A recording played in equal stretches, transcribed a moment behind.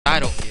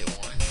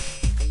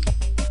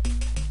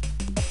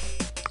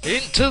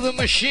Into the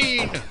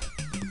machine!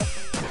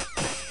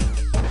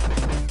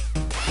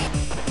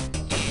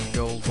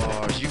 Gold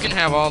bars. You can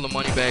have all the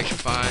money bags you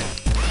find.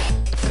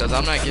 Because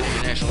I'm not getting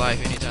an extra life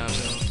anytime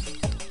soon.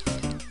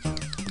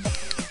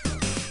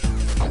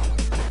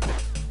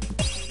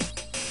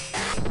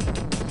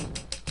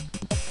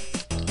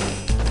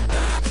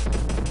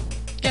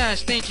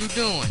 Guys think you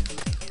doing?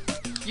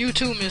 You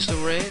too, Mr.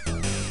 Red.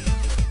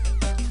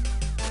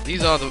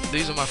 These are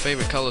my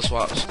favorite color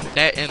swaps.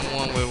 That and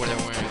one where they're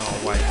wearing all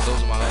white.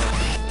 Those are my other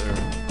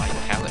like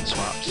palette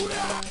swaps.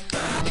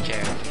 The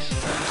characters.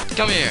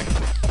 Come here.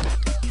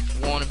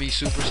 Wanna be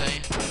Super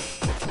Saiyan?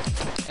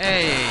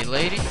 Hey,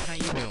 lady, how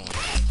you doing?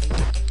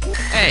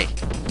 Hey,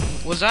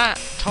 was I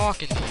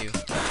talking to you?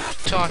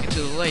 Talking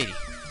to the lady.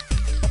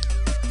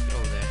 Get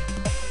over there.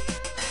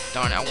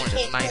 Darn it, I wanted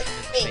to knife him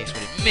in the face,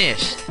 but it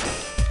missed.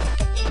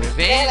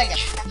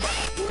 Revenge.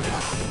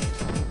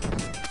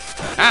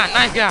 Ah,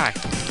 knife guy.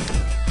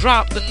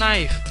 Drop the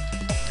knife.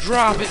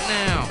 Drop it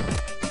now.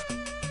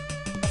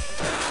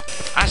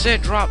 I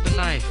said drop the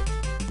knife.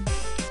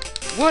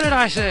 What did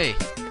I say?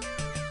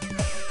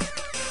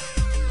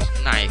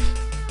 Knife.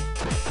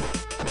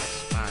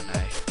 It's my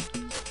knife.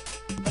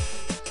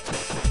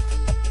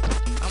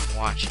 I'm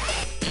watching.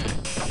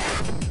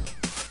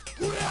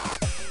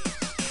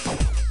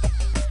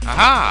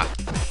 Aha!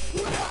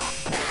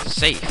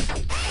 Safe.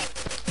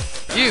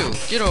 You,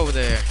 get over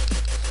there.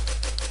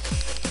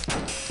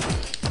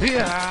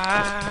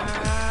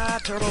 Yeah,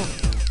 turtle.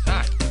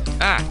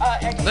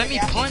 Let me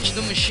punch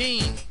the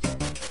machine.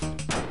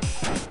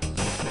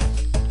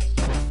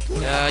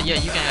 Yeah,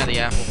 you can have the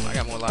apple. I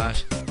got more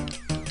lives.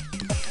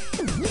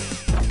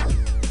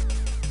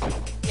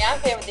 Yeah, I'm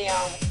playing with the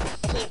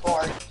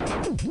keyboard.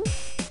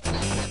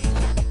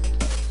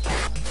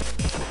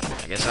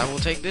 I guess I will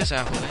take this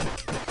apple then.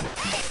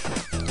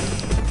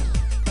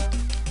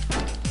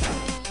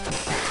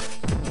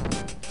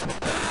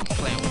 I'm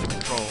playing with the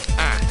control.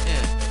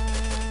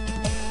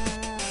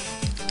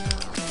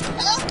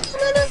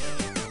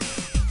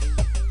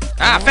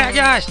 Fat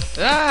guys!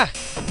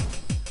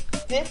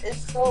 This is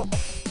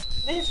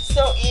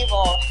so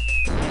evil.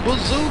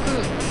 Bazooka!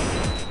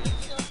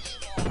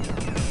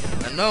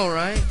 I know,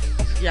 right?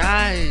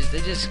 Guys,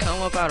 they just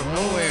come up out of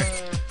nowhere.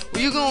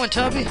 Where you going,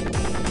 Tubby?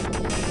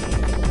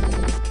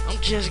 I'm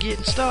just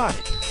getting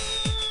started.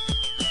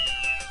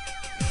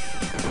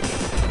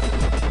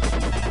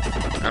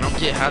 I don't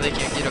get how they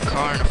can't get a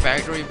car in a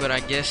factory, but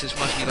I guess this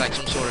must be like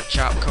some sort of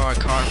chop car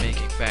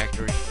making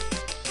factory.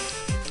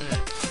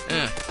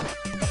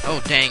 Oh,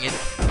 dang it.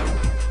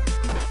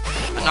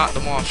 I knocked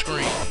them off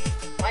screen.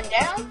 One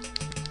down?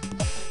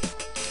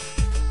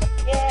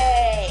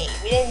 Yay!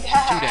 We didn't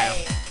die. 2 down.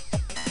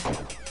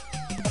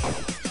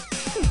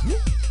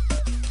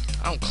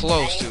 I'm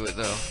close to it,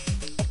 though.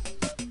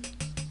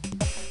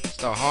 It's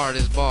the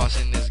hardest boss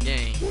in this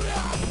game.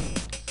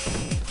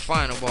 The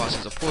final boss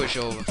is a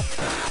pushover.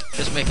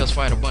 Just make us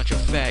fight a bunch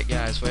of fat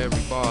guys for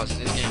every boss, and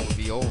this game would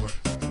be over.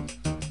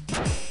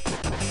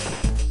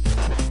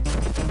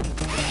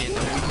 Again,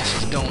 the weakness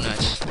is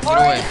donuts. Get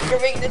away. Your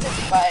weakness is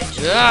fudge.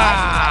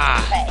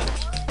 Yeah,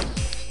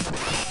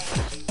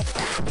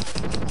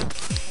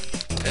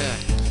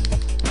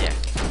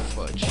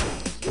 fudge.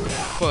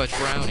 Fudge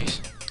brownies.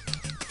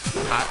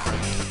 Hot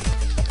brownies.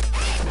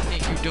 What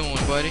think you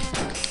doing, buddy?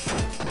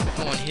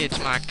 No one hits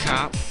my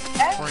cop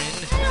friend.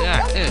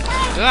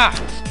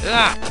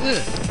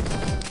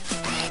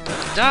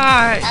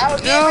 Die!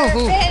 No!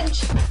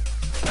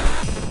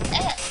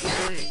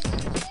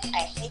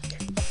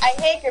 I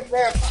hate your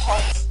prayer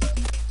pulse.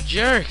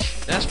 Jerk!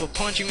 That's for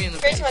punching me in the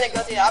face. First one that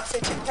goes the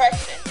opposite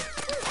direction.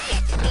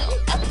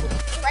 I'm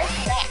right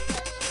back.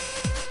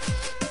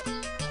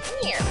 Come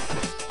here.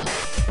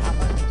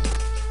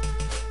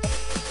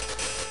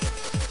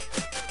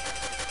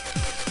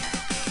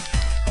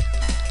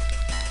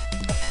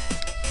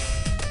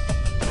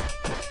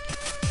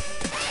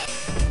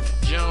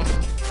 Jump.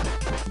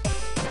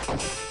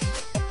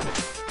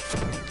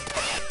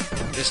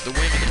 It's the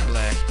women in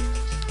black.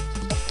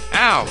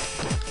 Ow!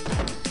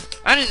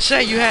 I didn't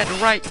say you had the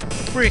right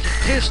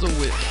freaking pistol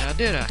whip now,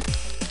 did I?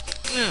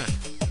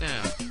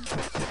 Now.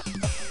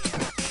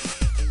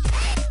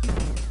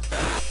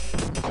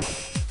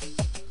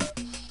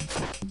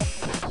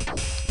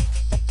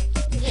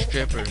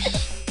 Strippers.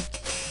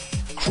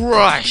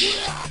 Crush!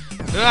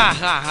 Ha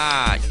ha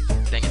ha!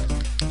 Dang it.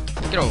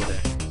 Get over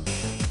there.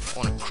 I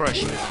wanna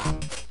crush you.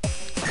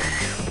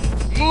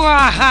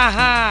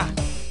 Mwahaha!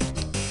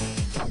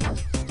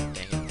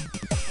 Dang it.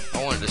 I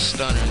wanted to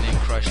stun her and then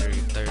crush her a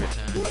third time.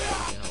 That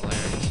would be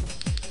hilarious.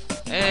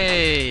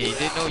 Hey!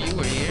 Didn't know you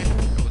were here.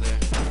 Over there.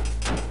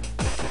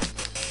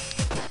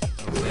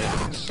 Over there.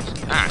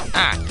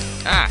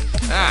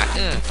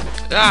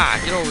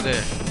 Get over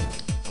there.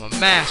 I'm a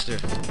master.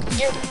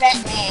 You're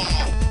Batman.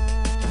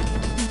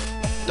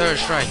 Third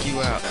strike,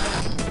 you out.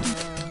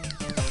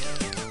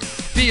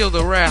 Feel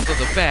the wrath of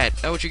the bat.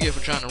 That's what you get for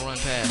trying to run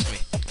past me.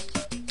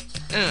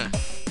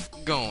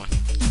 Going.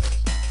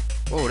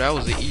 Whoa, that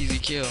was an easy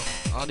kill.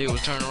 All I did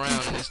was turn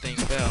around and this thing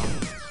fell.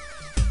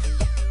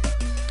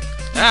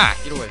 Ah,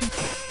 get away.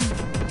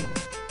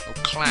 No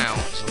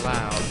clowns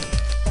allowed.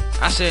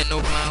 I said no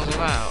clowns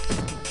allowed.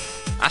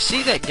 I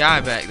see that guy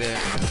back there.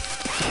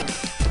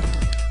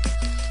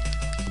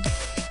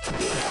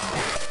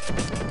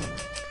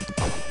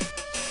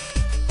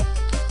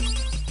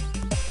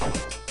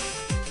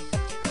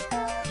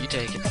 You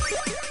take it.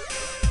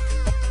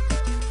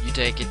 You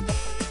take it.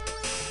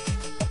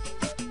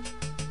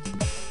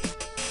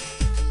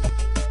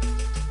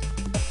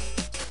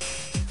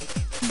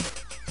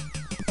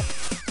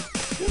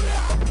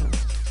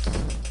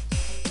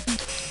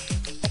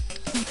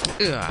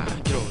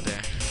 Ugh, get over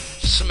there.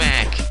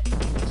 Smack.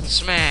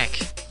 Smack.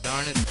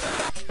 Darn it.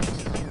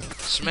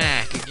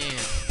 Smack again.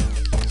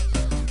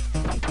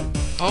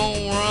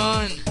 Home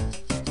run.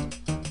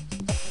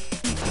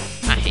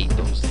 I hate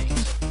those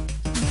things.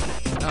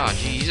 Oh,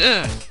 jeez.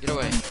 Get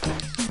away.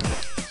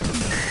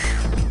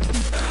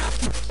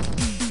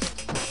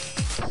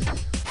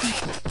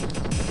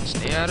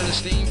 Stay out of the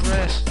steam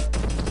press.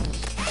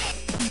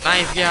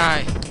 Knife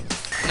guy.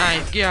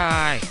 Knife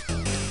guy.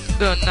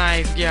 The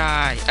knife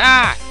guy.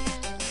 Ah!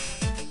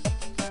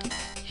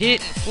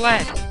 Hit and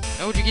flatten.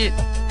 How'd you get?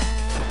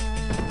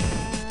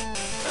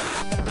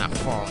 Not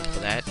falling for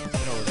that.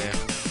 Get over there.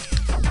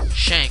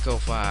 Shanko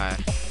 5.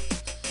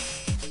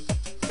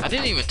 I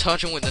didn't even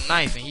touch him with the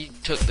knife and he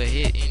took the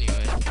hit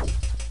anyway.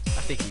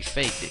 I think he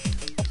faked it.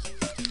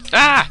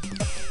 Ah!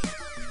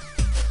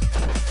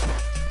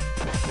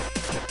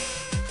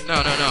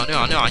 No, no, no,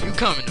 no, no. You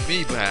coming to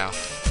me, pal.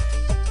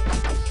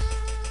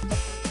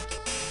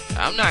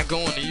 I'm not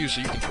going to you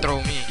so you can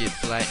throw me and get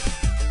flattened.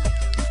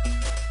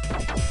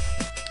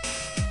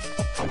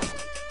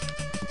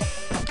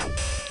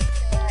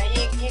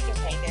 You can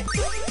take it.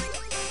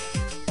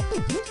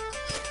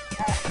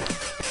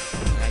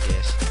 I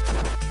guess.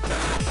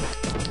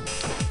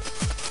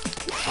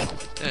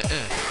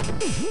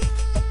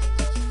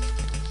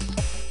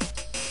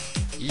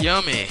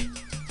 Yummy.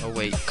 Oh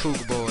wait,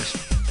 Cougar boys.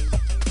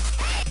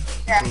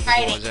 They're Cougar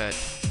hiding. boys at?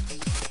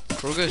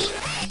 Krugers?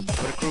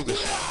 What are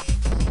Krugers?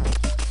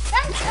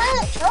 Don't try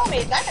to throw me.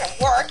 It's not gonna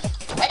work.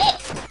 Quit it.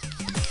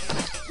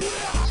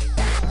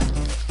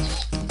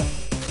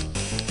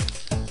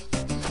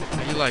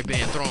 How you like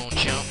being thrown,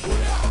 chump?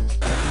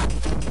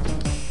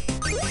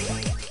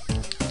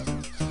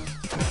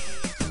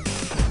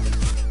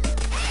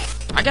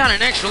 I got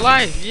an extra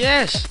life,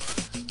 yes!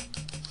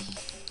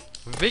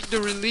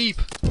 Victory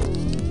leap! Oh,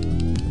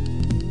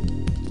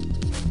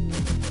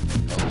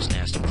 those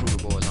nasty Kruger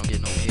boys, I'm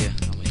getting over here.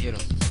 I'm gonna hit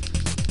them.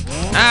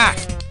 Ah!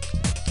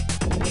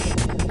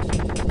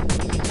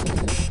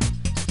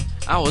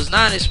 I was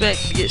not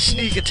expecting to get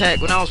sneak attack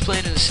when I was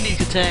playing in the sneak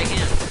attack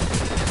game.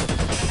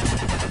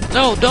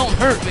 No, don't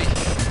hurt me!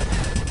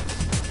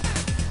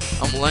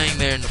 I'm laying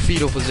there in the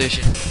fetal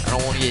position. I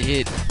don't want to get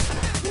hit.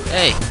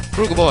 Hey,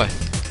 Kruger boy!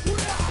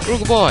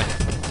 Kruger boy!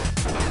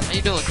 How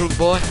you doing, Kruger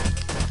boy?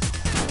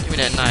 Give me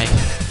that knife.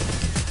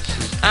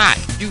 Ah,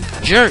 you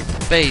jerk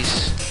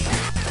face.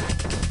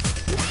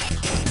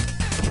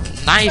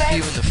 Knife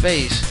you in the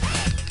face.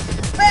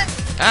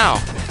 Ow.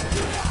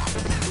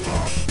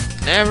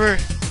 Never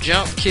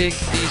jump kick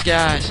these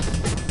guys.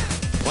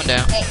 One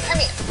down. Hey, come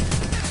here.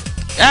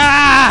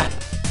 Ah!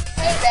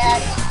 Hey,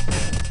 bad.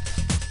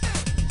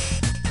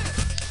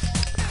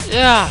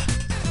 Yeah.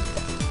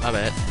 My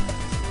bad.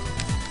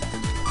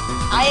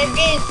 I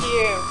avenge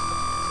you.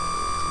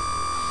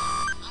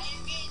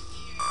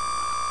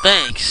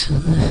 Thanks.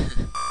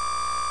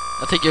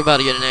 I think you're about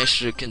to get an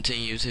extra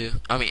continue too.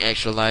 I mean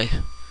extra life.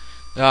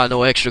 There are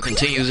no extra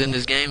continues in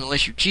this game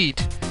unless you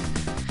cheat.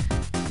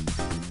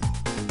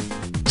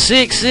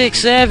 6, 6,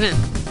 7.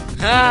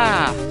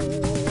 Ah!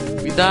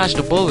 We dodged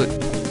a bullet.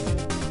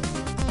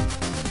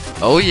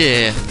 Oh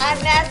yeah.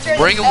 I'm after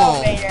Bring the them on.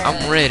 elevator.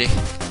 I'm ready.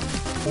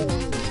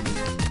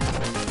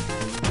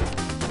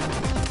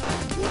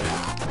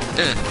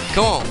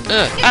 Come on.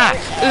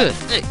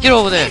 Get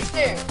over there.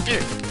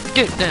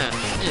 Get down.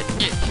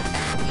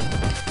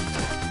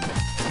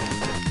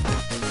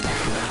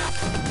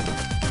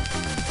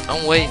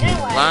 I'm waiting.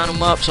 Line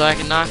them up so I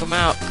can knock them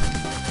out.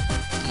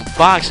 I'm a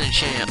boxing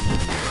champ.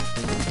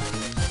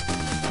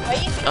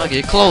 I'll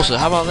get closer.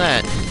 How about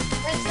that?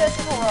 Princess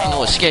Ain't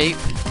no escape.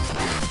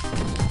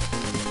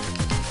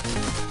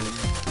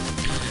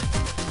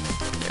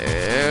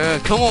 Yeah,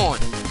 come on.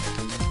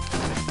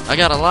 I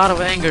got a lot of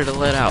anger to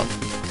let out.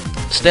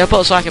 Step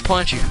up so I can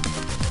punch you.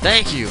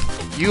 Thank you.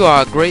 You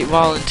are a great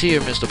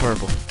volunteer, Mr.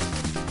 Purple.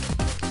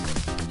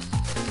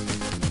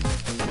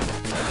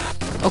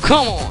 Oh,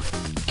 come on.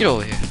 Get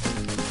over here.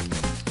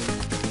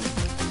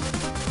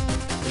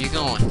 Where you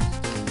going?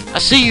 I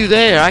see you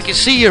there. I can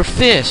see your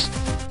fist.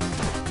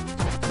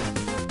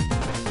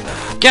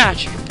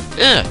 Got you.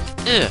 Give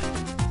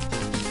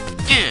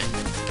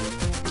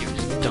me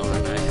this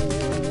darn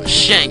knife.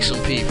 Shank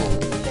some people.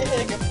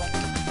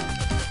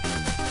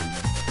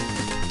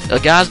 A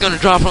guy's gonna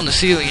drop from the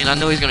ceiling and I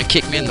know he's gonna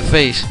kick me in the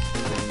face.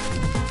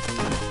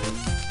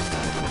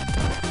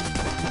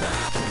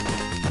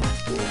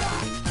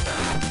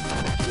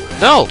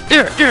 No!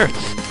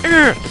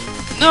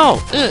 No!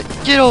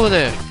 Get over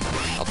there!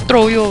 I'll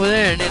throw you over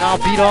there, and then I'll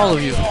beat all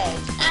of you.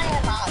 I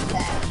am on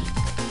that.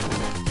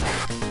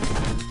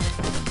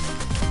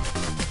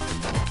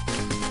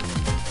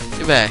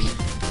 Get back.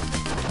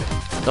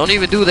 Don't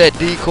even do that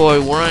decoy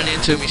run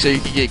into me so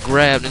you can get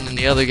grabbed and then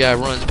the other guy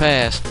runs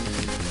past.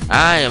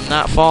 I am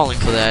not falling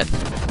for that.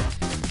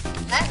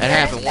 That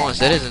happened once.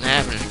 That isn't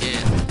happening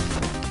again.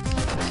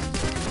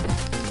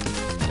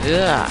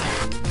 Yeah.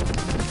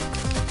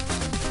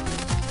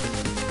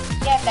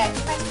 Yeah,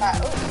 that's my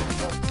spot.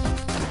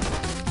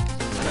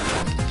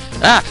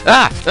 Ah!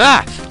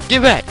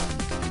 Get back!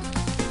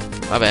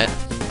 My bad.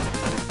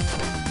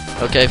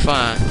 Okay,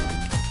 fine.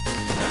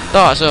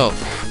 Thought so.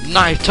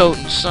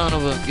 Knife-toting son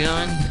of a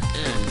gun.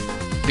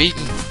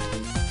 Beaten.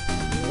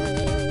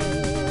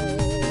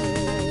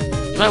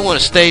 You might want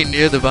to stay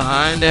near the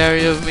behind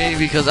area of me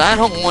because I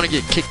don't want to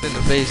get kicked in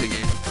the face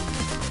again.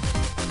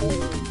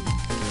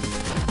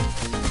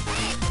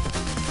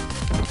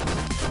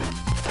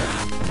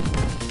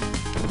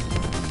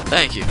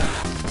 Thank you.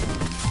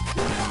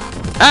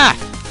 Ah!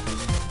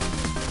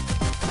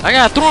 I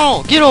got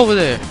thrown! Get over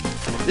there!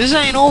 This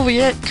ain't over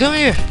yet. Come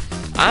here.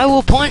 I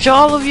will punch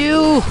all of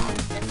you!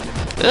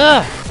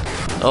 Ugh!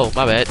 Oh,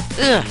 my bad.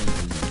 Ugh!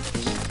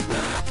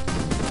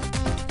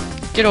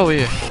 Get over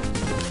here.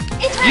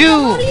 It's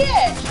You!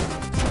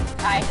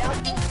 I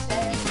don't think so.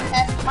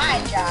 That's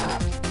my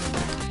job.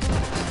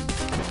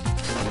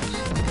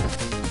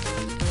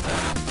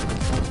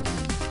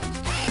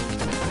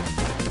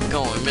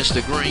 Going,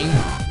 Mr. Green.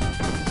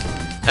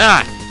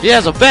 Ah! He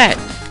has a bat!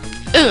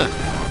 Ugh!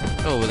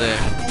 Over there.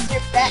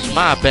 It's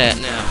my bat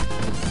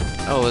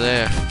now. Over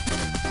there.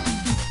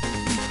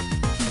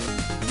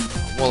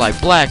 More like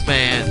Black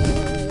Man.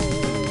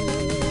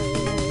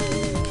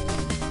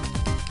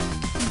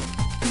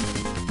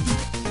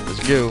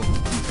 Let's go.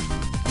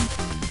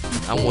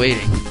 I'm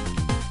waiting.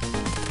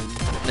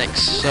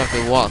 Next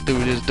sucker walk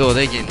through this door,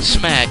 they getting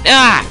smacked.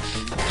 Ah!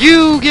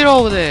 You get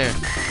over there!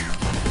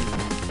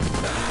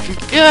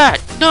 Yeah!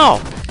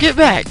 No! Get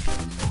back!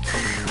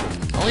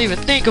 Don't even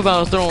think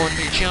about throwing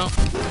me, chump.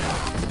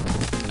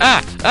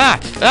 Ah!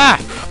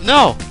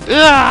 No!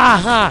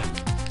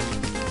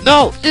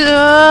 No!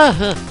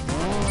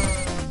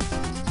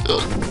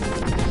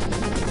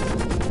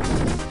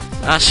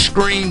 I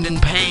screamed in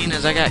pain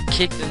as I got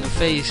kicked in the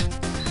face.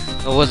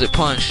 Or was it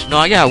punched? No,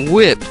 I got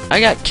whipped. I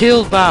got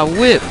killed by a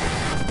whip.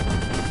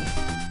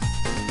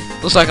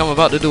 Looks like I'm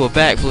about to do a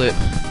backflip.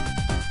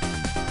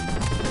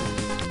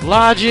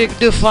 Logic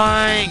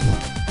defying.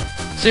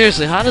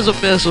 Seriously, how does a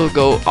missile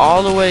go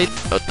all the way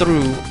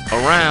through,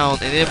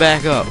 around, and then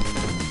back up?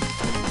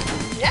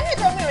 You're not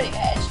gonna throw me over the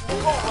edge.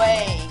 No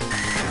way.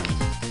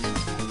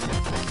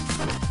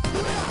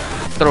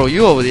 Throw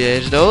you over the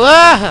edge, though.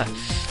 Ah!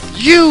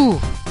 You!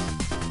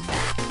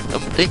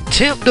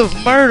 Attempt of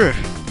murder.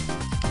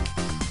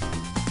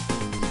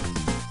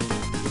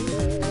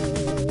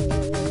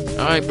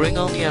 Alright, bring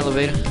on the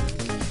elevator.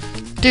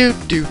 Do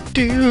do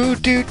do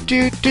do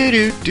do do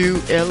do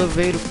do.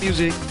 Elevator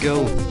music,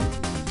 go.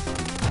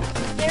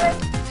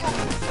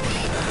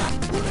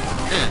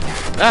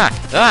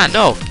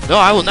 No,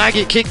 I will not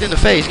get kicked in the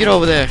face. Get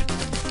over there.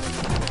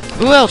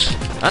 Who else?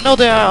 I know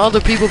there are other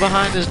people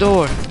behind this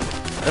door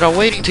that are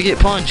waiting to get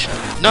punched.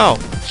 No,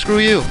 screw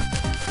you.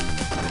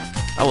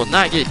 I will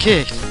not get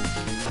kicked.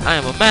 I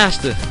am a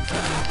master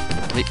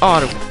of the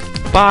art of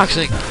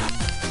boxing.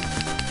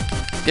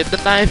 Get the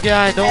knife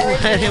guy. Don't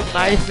let him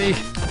knife me.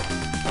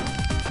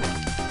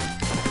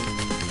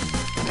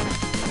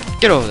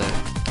 Get over there.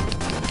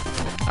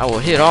 I will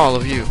hit all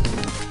of you.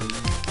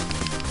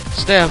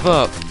 Step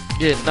up.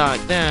 Get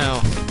knocked down.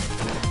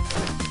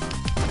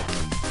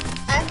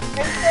 I'm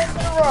Princess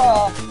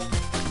Raw.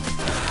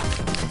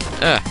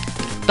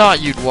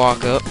 Thought you'd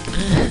walk up.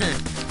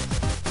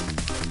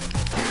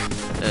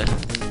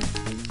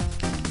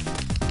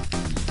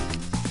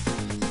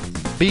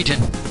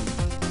 Beaten.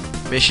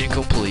 Mission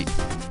complete.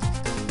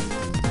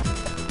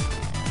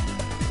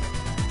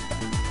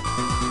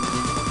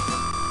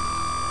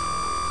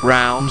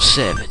 Round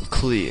 7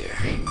 clear.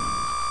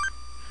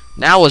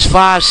 Now it's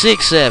 5,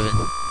 6, 7.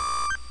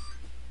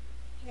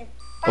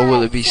 Or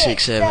will it be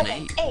 6,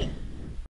 7, 8?